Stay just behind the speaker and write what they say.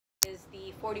is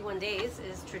the 41 days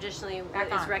is traditionally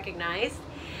is recognized,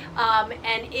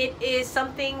 and it is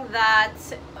something that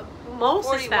most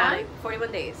 41? Hispanic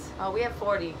 41 days. Oh, we have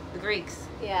 40. The Greeks.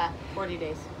 Yeah. 40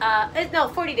 days. No,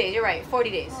 40 days. You're right.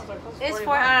 40 days. Oh, It's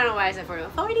 4. I don't know why I said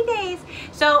 41. 40 days.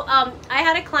 So I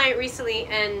had a client recently,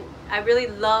 and I really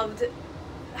loved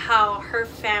how her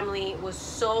family was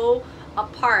so a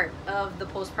part of the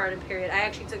postpartum period. I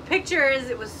actually took pictures.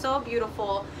 It was so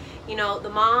beautiful. You know, the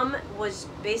mom was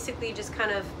basically just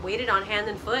kind of waited on hand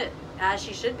and foot, as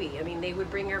she should be. I mean, they would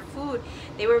bring her food.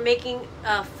 They were making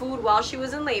food while she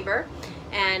was in labor,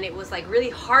 and it was like really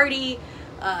hearty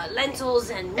lentils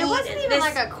and meat. It wasn't and even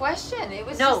like a question. It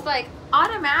was just like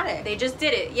automatic. They just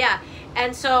did it, yeah.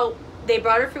 And so they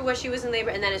brought her food while she was in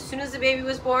labor, and then as soon as the baby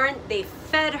was born, they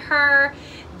fed her.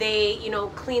 They, you know,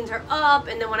 cleaned her up,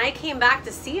 and then when I came back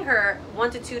to see her 1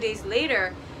 to 2 days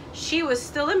later, she was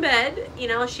still in bed. You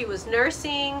know, she was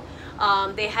nursing.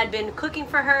 They had been cooking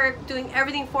for her, doing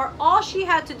everything for her. All she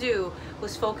had to do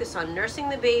was focus on nursing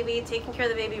the baby, taking care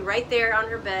of the baby right there on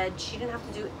her bed. She didn't have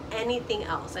to do anything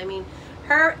else. I mean,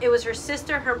 it was her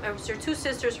sister, it was her 2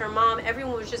 sisters, her mom.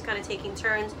 Everyone was just kind of taking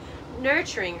turns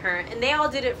nurturing her, and they all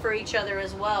did it for each other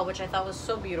as well, which I thought was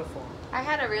so beautiful. I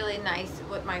had a really nice,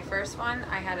 with my first one,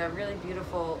 I had a really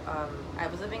beautiful, I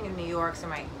was living in New York, so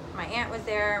my aunt was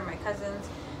there, my cousins,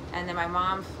 and then my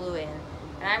mom flew in.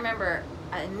 And I remember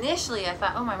initially I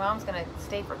thought, oh, my mom's gonna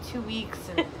stay for 2 weeks,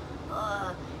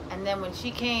 and then when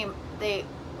she came, they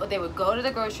would go to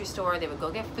the grocery store, they would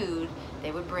go get food,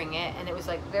 they would bring it, and it was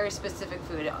like very specific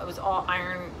food. It was all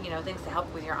iron, you know, things to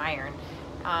help with your iron.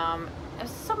 There's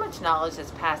so much knowledge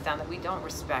that's passed down that we don't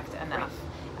respect enough.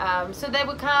 Right. So they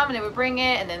would come and they would bring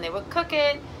it, and then they would cook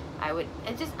it. I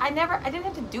didn't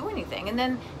have to do anything. And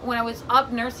then when I was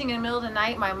up nursing in the middle of the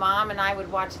night, my mom and I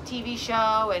would watch a TV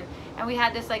show, and we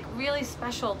had this like really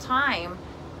special time.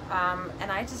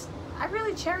 And I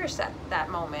really cherish that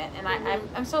moment, and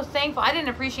I'm so thankful. I didn't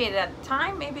appreciate it at the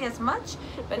time, maybe as much,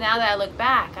 but now that I look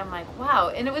back, I'm like, wow.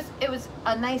 And it was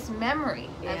a nice memory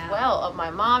as well of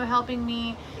my mom helping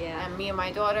me, and me and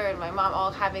my daughter and my mom all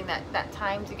having that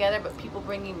time together, but people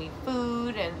bringing me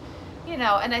food, and you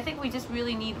know, and I think we just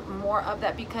really need more of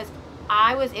that, because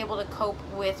I was able to cope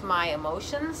with my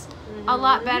emotions a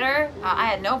lot better. I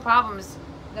had no problems,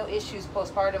 no issues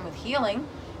postpartum with healing,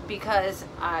 because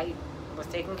I was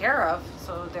taken care of,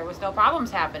 so there was no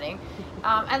problems happening.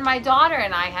 And my daughter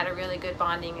and I had a really good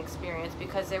bonding experience,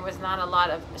 because there was not a lot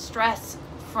of stress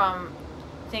from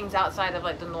things outside of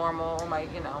like the normal,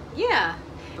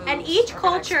 and each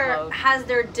culture has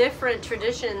their different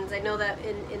traditions. I know that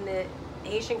in the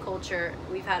Haitian culture,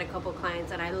 we've had a couple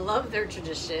clients, and I love their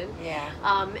tradition.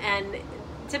 And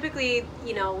typically,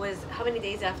 you know, was how many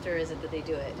days after is it that they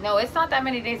do it? No, it's not that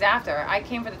many days after. I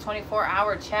came for the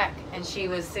 24-hour check, and she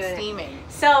was steaming.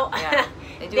 So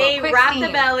they wrap steam. the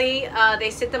belly, they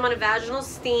sit them on a vaginal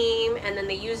steam, and then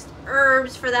they use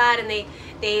herbs for that, and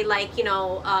they like, you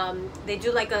know, they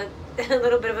do like a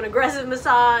little bit of an aggressive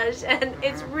massage, and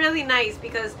it's really nice,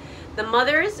 because the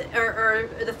mothers or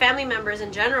the family members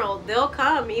in general, they'll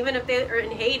come, even if they are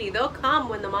in Haiti, they'll come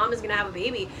when the mom is going to have a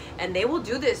baby, and they will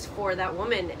do this for that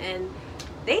woman, and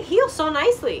they heal so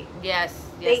nicely. Yes,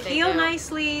 they heal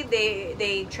nicely.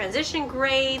 They transition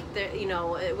great. You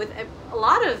know, with a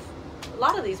lot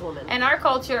of these women. In our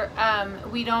culture,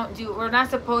 we're not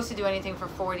supposed to do anything for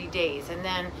 40 days, and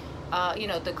then you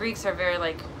know, the Greeks are very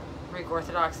like, Greek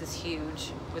Orthodox is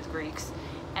huge with Greeks.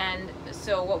 And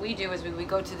so what we do is we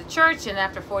go to the church, and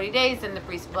after 40 days, then the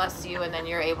priest blesses you, and then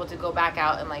you're able to go back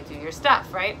out and like do your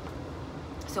stuff, right?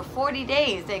 So 40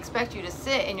 days, they expect you to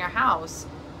sit in your house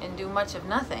and do much of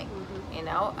nothing, you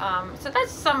know? So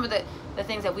that's some of the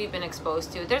things that we've been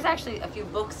exposed to. There's actually a few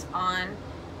books on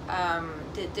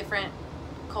the different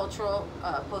cultural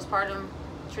postpartum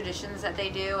traditions that they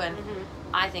do, and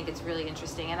I think it's really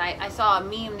interesting. And I saw a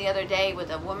meme the other day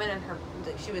with a woman, and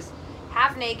she was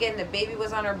half naked, and the baby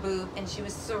was on her boob, and she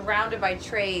was surrounded by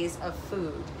trays of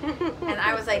food. And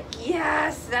I was like,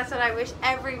 yes, that's what I wish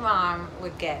every mom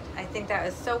would get. I think that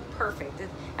is so perfect.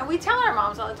 And we tell our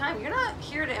moms all the time, you're not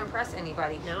here to impress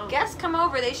anybody. No. Guests come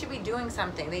over, they should be doing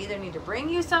something. They either need to bring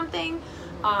you something,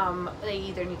 they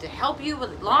either need to help you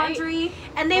with laundry, right.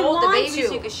 And they hold want the baby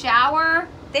so you can shower.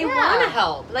 They want to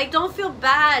help. Like, don't feel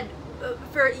bad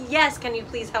for, yes, can you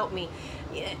please help me?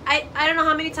 I don't know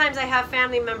how many times I have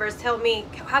family members tell me,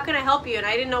 how can I help you? And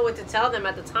I didn't know what to tell them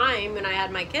at the time when I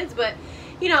had my kids, but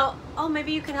you know, oh,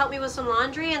 maybe you can help me with some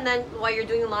laundry, and then while you're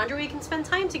doing the laundry, we can spend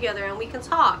time together and we can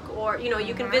talk, or you know,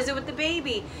 you can visit with the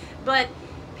baby. But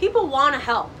people want to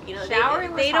help, you know.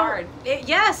 Showering was hard.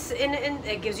 Yes, and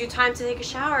it gives you time to take a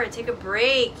shower, take a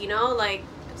break, you know, like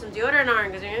some deodorant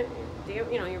on because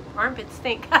your armpits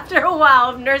stink after a while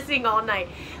of nursing all night.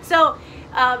 So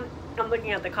I'm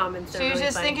looking at the comments. She was really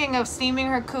just funny. thinking of steaming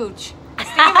her cooch.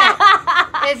 Steam it.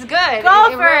 It's good. Go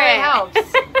It for really it. helps.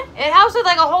 It helps with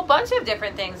like a whole bunch of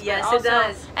different things. But Yes, also, it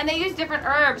does. And they use different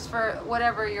herbs for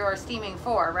whatever you're steaming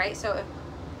for, right? So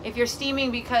if you're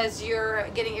steaming because you're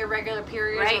getting irregular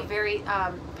periods Right. or very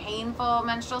painful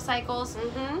menstrual cycles,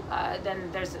 then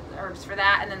there's herbs for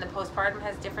that. And then the postpartum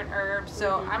has different herbs.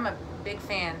 So I'm a big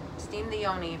fan. Steam the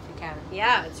yoni if you can.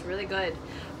 Yeah, it's really good.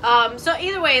 So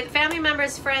either way, family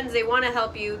members, friends, they want to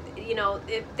help you. You know,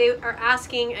 if they are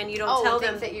asking and you don't tell them.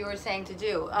 Things that you were saying to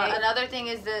do. Another thing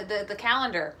is the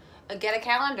calendar. Get a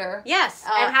calendar. Yes,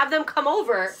 and have them come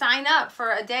over. Sign up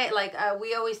for a day. Like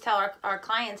we always tell our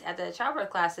clients at the childbirth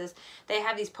classes, they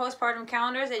have these postpartum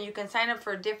calendars and you can sign up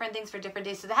for different things for different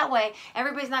days. So that way,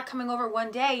 everybody's not coming over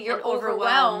one day. You're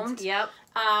overwhelmed. Yep.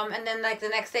 And then like the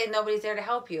next day, nobody's there to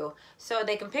help you. So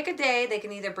they can pick a day. They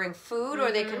can either bring food or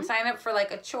they can sign up for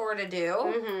like a chore to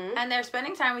do. And they're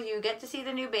spending time with you. Get to see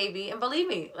the new baby. And believe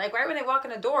me, like right when they walk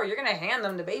in the door, you're going to hand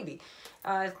them the baby.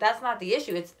 That's not the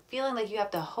issue. It's feeling like you have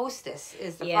to hostess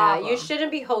is the problem. You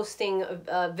shouldn't be hosting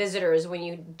visitors when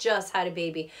you just had a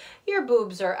baby. Your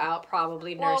boobs are out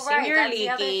probably nursing. Right, you're that's the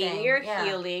other leaking. thing. You're Yeah.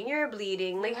 healing. You're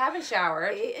bleeding. You Like haven't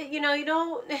showered. you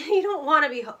don't want to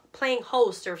be playing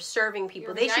host or serving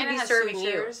people. They should vagina be has serving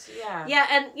sutures. you. Yeah. Yeah,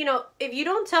 and if you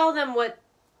don't tell them what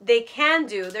they can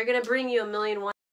do, they're gonna bring you a million